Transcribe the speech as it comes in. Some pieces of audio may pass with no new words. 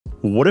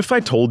What if I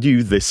told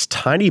you this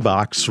tiny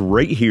box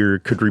right here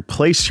could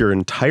replace your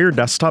entire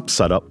desktop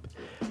setup,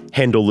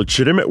 handle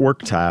legitimate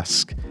work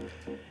tasks,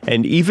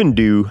 and even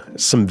do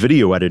some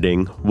video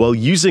editing while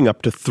using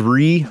up to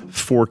 3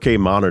 4K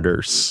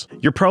monitors?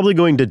 You're probably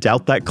going to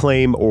doubt that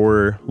claim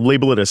or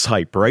label it as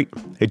hype, right?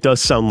 It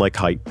does sound like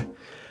hype.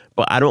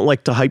 But I don't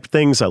like to hype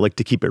things, I like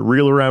to keep it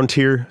real around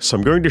here, so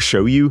I'm going to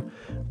show you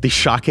the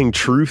shocking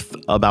truth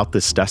about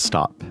this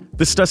desktop.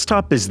 This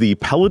desktop is the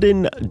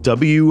Peladn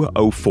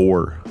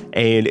WO4,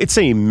 and it's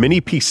a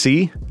mini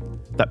PC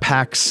that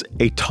packs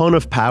a ton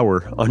of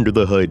power under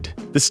the hood.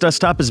 This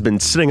desktop has been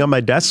sitting on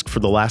my desk for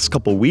the last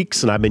couple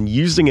weeks, and I've been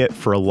using it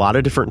for a lot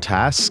of different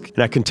tasks,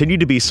 and I continue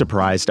to be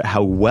surprised at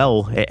how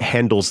well it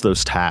handles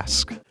those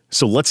tasks.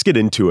 So let's get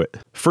into it.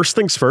 First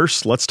things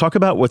first, let's talk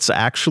about what's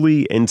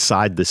actually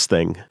inside this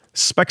thing.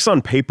 Specs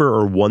on paper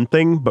are one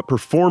thing, but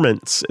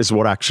performance is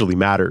what actually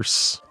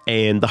matters.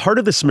 And the heart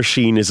of this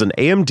machine is an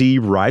AMD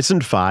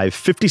Ryzen 5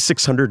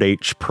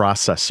 5600H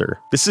processor.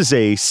 This is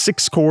a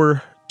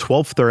 6-core,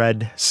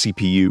 12-thread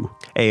CPU,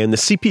 and the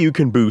CPU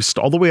can boost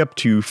all the way up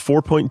to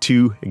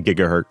 4.2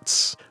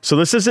 gigahertz. So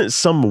this isn't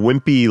some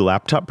wimpy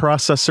laptop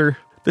processor.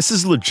 This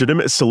is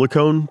legitimate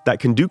silicone that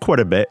can do quite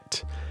a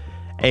bit.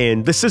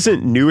 And this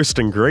isn't newest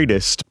and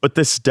greatest, but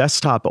this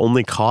desktop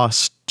only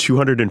costs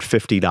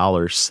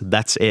 $250.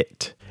 That's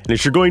it. And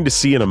as you're going to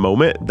see in a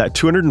moment, that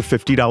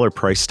 $250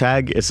 price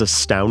tag is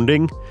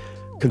astounding,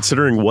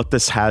 considering what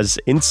this has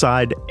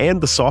inside and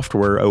the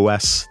software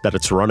OS that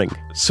it's running.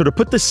 So to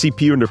put the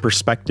CPU into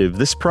perspective,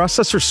 this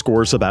processor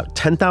scores about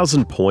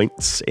 10,000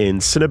 points in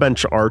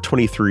Cinebench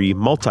R23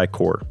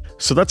 multi-core.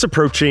 So that's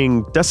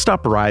approaching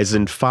desktop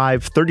Ryzen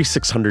 5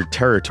 3600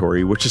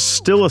 territory, which is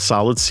still a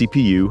solid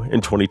CPU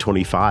in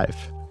 2025.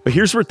 But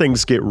here's where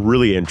things get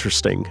really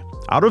interesting.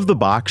 Out of the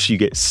box, you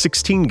get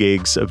 16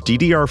 gigs of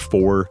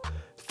DDR4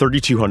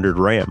 3200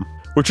 RAM,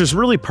 which is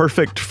really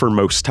perfect for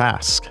most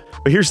tasks.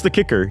 But here's the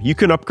kicker, you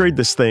can upgrade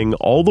this thing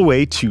all the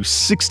way to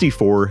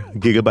 64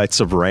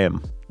 gigabytes of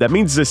RAM. That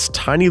means this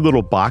tiny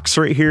little box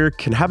right here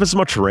can have as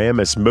much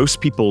RAM as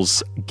most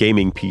people's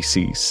gaming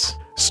PCs.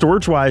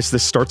 Storage-wise,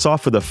 this starts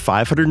off with a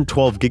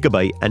 512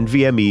 gigabyte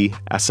NVMe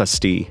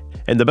SSD.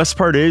 And the best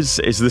part is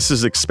this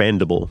is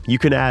expandable. You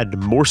can add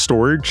more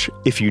storage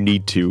if you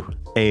need to.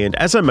 And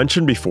as I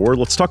mentioned before,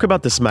 let's talk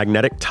about this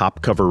magnetic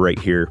top cover right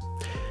here.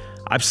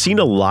 I've seen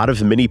a lot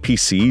of mini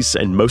PCs,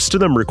 and most of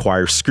them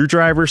require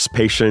screwdrivers,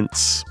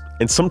 patience,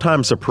 and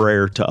sometimes a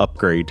prayer to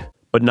upgrade.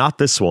 But not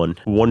this one.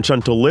 One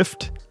gentle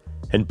lift,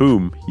 and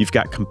boom, you've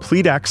got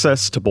complete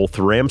access to both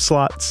RAM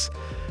slots,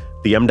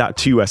 the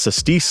M.2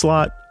 SSD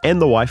slot, and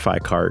the Wi-Fi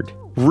card.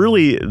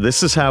 Really,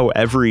 this is how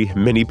every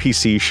mini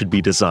PC should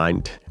be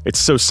designed. It's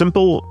so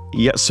simple,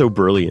 yet so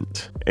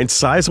brilliant. And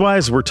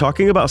size-wise, we're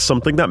talking about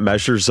something that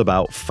measures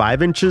about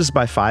 5 inches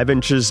by 5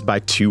 inches by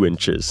 2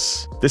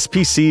 inches. This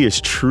PC is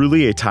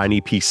truly a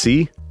tiny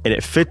PC, and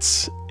it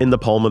fits in the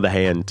palm of the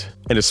hand.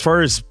 And as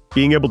far as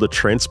being able to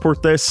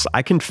transport this,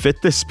 I can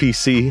fit this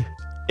PC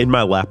in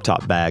my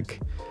laptop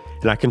bag,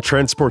 and I can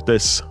transport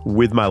this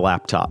with my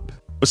laptop.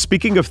 But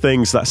speaking of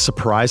things that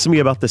surprise me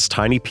about this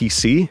tiny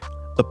PC,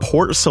 the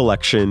port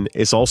selection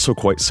is also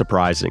quite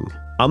surprising.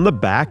 On the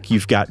back,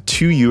 you've got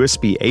 2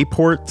 USB-A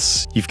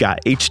ports, you've got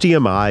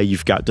HDMI,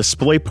 you've got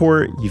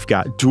DisplayPort, you've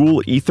got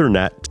dual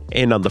Ethernet,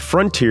 and on the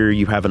front here,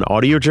 you have an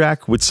audio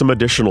jack with some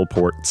additional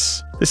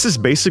ports. This is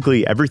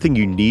basically everything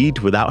you need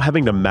without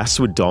having to mess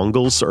with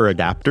dongles or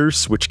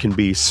adapters, which can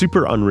be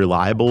super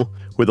unreliable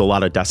with a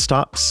lot of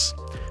desktops.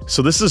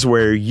 So this is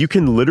where you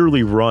can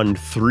literally run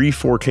 3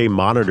 4K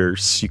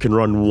monitors. You can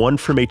run one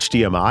from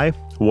HDMI,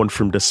 one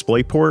from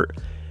DisplayPort,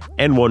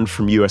 and one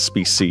from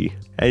USB-C.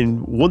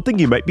 And one thing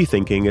you might be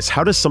thinking is,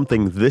 how does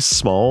something this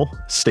small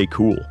stay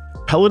cool?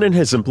 Peladn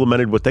has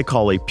implemented what they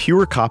call a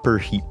pure copper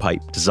heat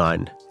pipe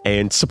design,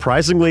 and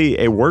surprisingly,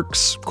 it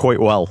works quite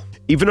well.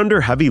 Even under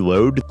heavy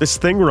load, this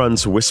thing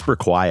runs whisper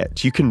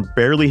quiet. You can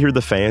barely hear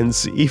the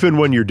fans, even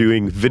when you're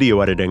doing video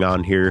editing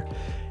on here,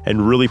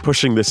 and really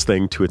pushing this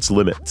thing to its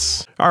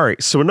limits.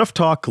 Alright, so enough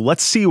talk,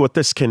 let's see what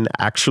this can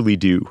actually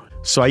do.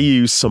 So I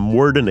use some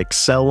Word and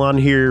Excel on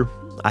here.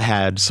 I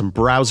had some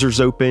browsers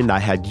open, I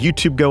had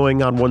YouTube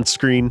going on one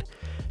screen,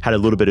 had a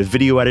little bit of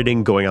video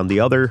editing going on the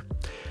other.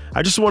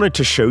 I just wanted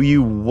to show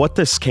you what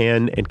this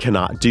can and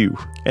cannot do.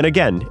 And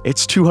again,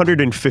 it's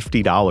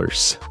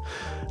 $250.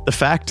 The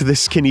fact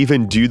this can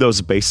even do those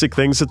basic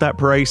things at that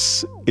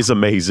price is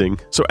amazing.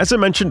 So as I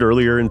mentioned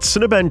earlier, in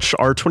Cinebench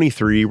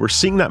R23, we're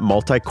seeing that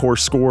multi-core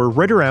score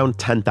right around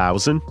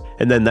 10,000,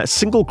 and then that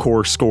single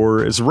core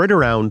score is right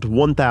around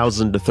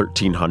 1,000 to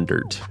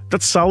 1,300.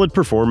 That's solid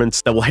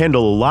performance that will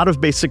handle a lot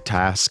of basic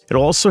tasks.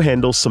 It'll also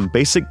handle some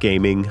basic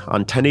gaming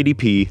on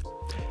 1080p,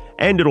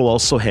 and it'll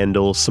also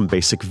handle some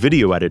basic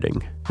video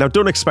editing. Now,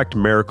 don't expect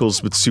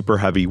miracles with super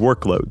heavy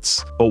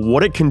workloads, but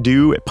what it can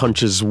do, it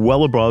punches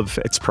well above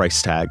its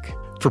price tag.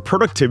 For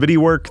productivity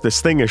work, this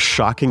thing is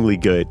shockingly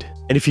good.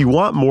 And if you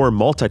want more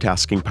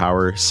multitasking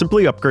power,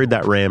 simply upgrade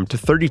that RAM to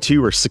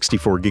 32 or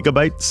 64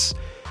 gigabytes,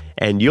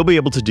 and you'll be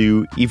able to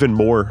do even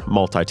more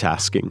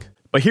multitasking.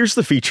 But here's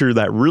the feature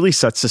that really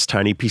sets this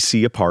tiny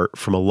PC apart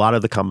from a lot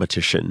of the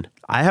competition.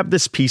 I have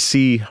this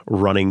PC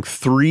running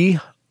 3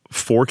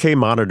 4K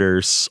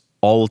monitors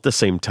all at the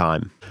same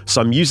time.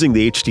 So I'm using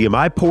the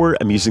HDMI port,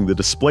 I'm using the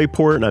display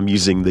port, and I'm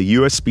using the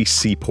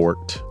USB-C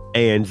port.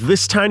 And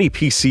this tiny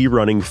PC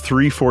running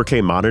 3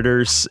 4K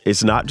monitors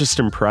is not just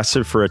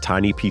impressive for a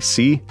tiny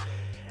PC,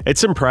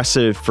 it's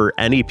impressive for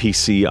any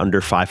PC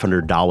under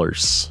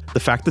 $500. The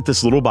fact that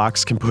this little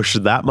box can push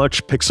that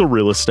much pixel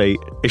real estate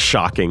is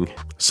shocking.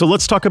 So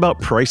let's talk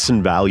about price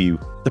and value.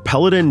 The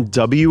Peladn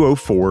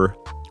WO4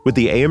 with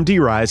the AMD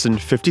Ryzen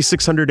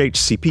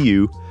 5600H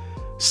CPU,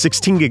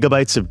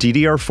 16GB of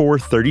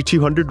DDR4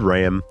 3200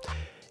 RAM,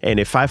 and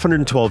a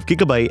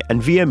 512GB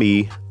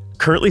NVMe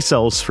currently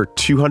sells for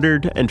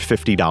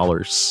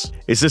 $250.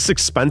 Is this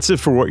expensive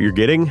for what you're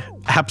getting?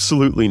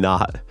 Absolutely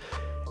not.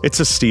 It's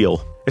a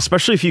steal,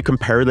 especially if you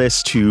compare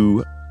this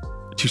to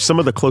some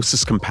of the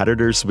closest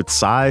competitors with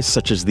size,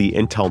 such as the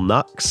Intel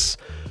NUCs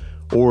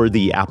or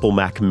the Apple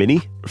Mac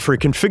Mini. For a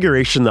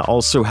configuration that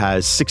also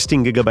has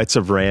 16GB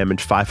of RAM and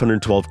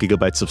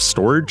 512GB of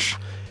storage,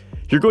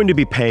 you're going to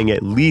be paying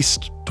at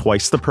least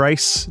twice the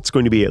price. It's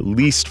going to be at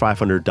least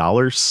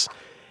 $500.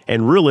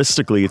 And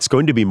realistically, it's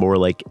going to be more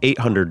like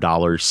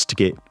 $800 to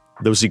get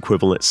those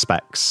equivalent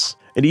specs.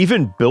 And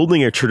even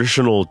building a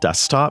traditional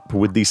desktop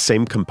with these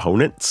same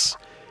components,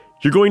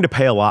 you're going to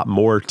pay a lot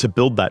more to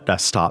build that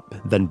desktop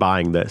than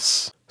buying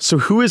this. So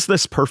who is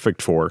this perfect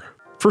for?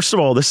 First of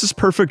all, this is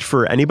perfect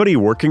for anybody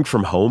working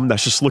from home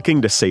that's just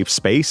looking to save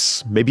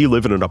space. Maybe you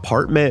live in an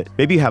apartment,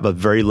 maybe you have a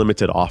very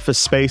limited office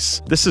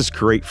space. This is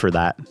great for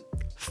that.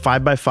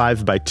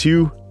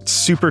 5x5x2, it's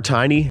super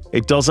tiny.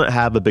 It doesn't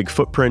have a big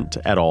footprint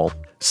at all.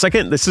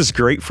 Second, this is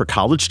great for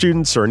college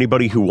students or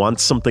anybody who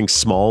wants something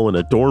small in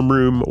a dorm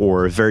room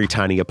or a very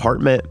tiny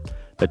apartment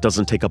that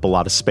doesn't take up a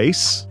lot of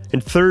space.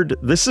 And third,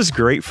 this is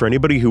great for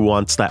anybody who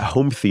wants that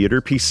home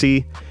theater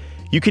PC.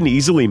 You can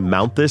easily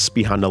mount this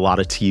behind a lot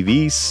of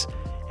TVs,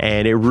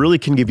 and it really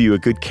can give you a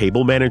good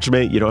cable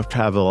management. You don't have to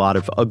have a lot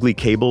of ugly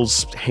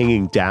cables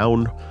hanging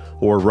down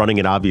or running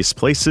in obvious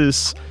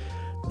places.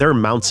 There are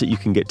mounts that you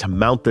can get to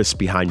mount this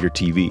behind your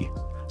TV.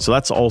 So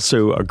that's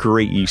also a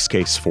great use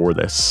case for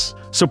this.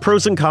 So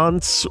pros and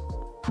cons,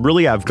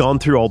 really I've gone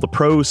through all the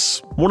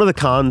pros. One of the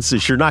cons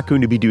is you're not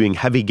going to be doing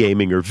heavy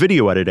gaming or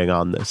video editing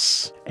on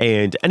this.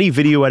 And any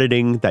video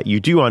editing that you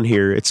do on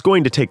here, it's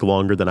going to take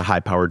longer than a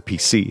high-powered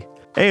PC.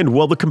 And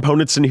while the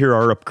components in here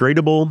are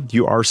upgradable,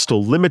 you are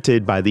still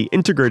limited by the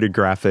integrated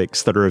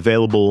graphics that are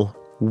available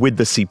with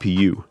the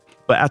CPU.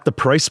 But at the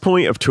price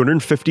point of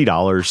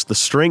 $250, the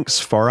strengths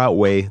far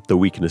outweigh the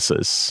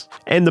weaknesses.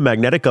 And the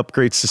magnetic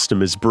upgrade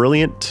system is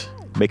brilliant,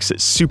 makes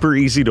it super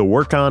easy to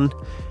work on,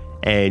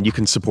 and you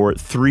can support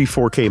 3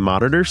 4K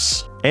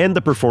monitors, and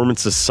the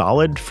performance is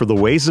solid for the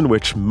ways in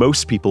which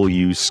most people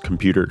use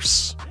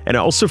computers. And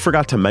I also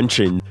forgot to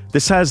mention,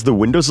 this has the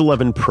Windows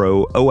 11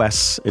 Pro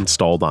OS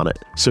installed on it.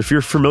 So if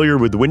you're familiar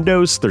with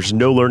Windows, there's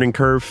no learning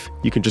curve.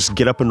 You can just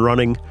get up and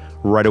running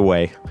right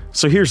away.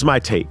 So here's my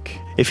take.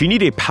 If you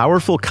need a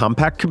powerful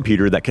compact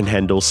computer that can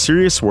handle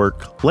serious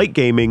work, light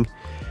gaming,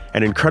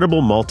 and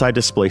incredible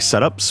multi-display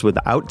setups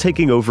without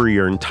taking over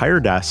your entire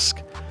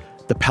desk,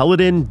 the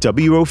Peladn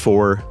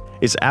WO4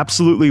 is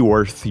absolutely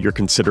worth your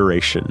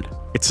consideration.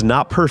 It's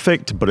not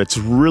perfect, but it's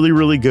really,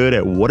 really good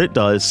at what it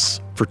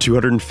does for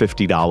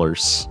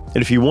 $250. And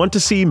if you want to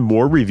see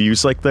more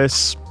reviews like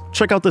this,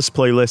 check out this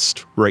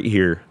playlist right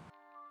here.